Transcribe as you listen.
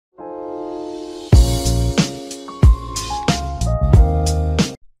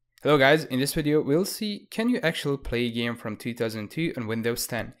Hello guys, in this video we'll see can you actually play a game from 2002 on Windows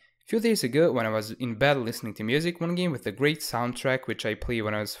 10. A few days ago when I was in bed listening to music, one game with a great soundtrack which I played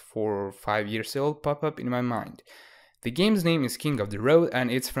when I was 4 or 5 years old popped up in my mind. The game's name is King of the Road and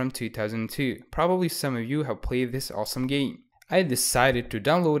it's from 2002. Probably some of you have played this awesome game. I decided to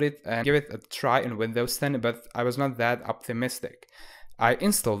download it and give it a try on Windows 10, but I was not that optimistic. I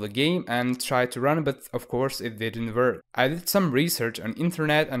installed the game and tried to run it, but of course it didn't work. I did some research on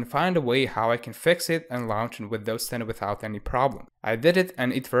internet and found a way how I can fix it and launch on Windows 10 without any problem. I did it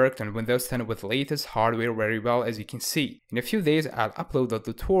and it worked on Windows 10 with latest hardware very well, as you can see. In a few days I'll upload the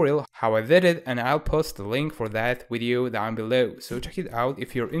tutorial how I did it and I'll post the link for that video down below, so check it out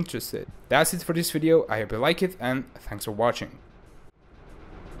if you're interested. That's it for this video. I hope you like it and thanks for watching.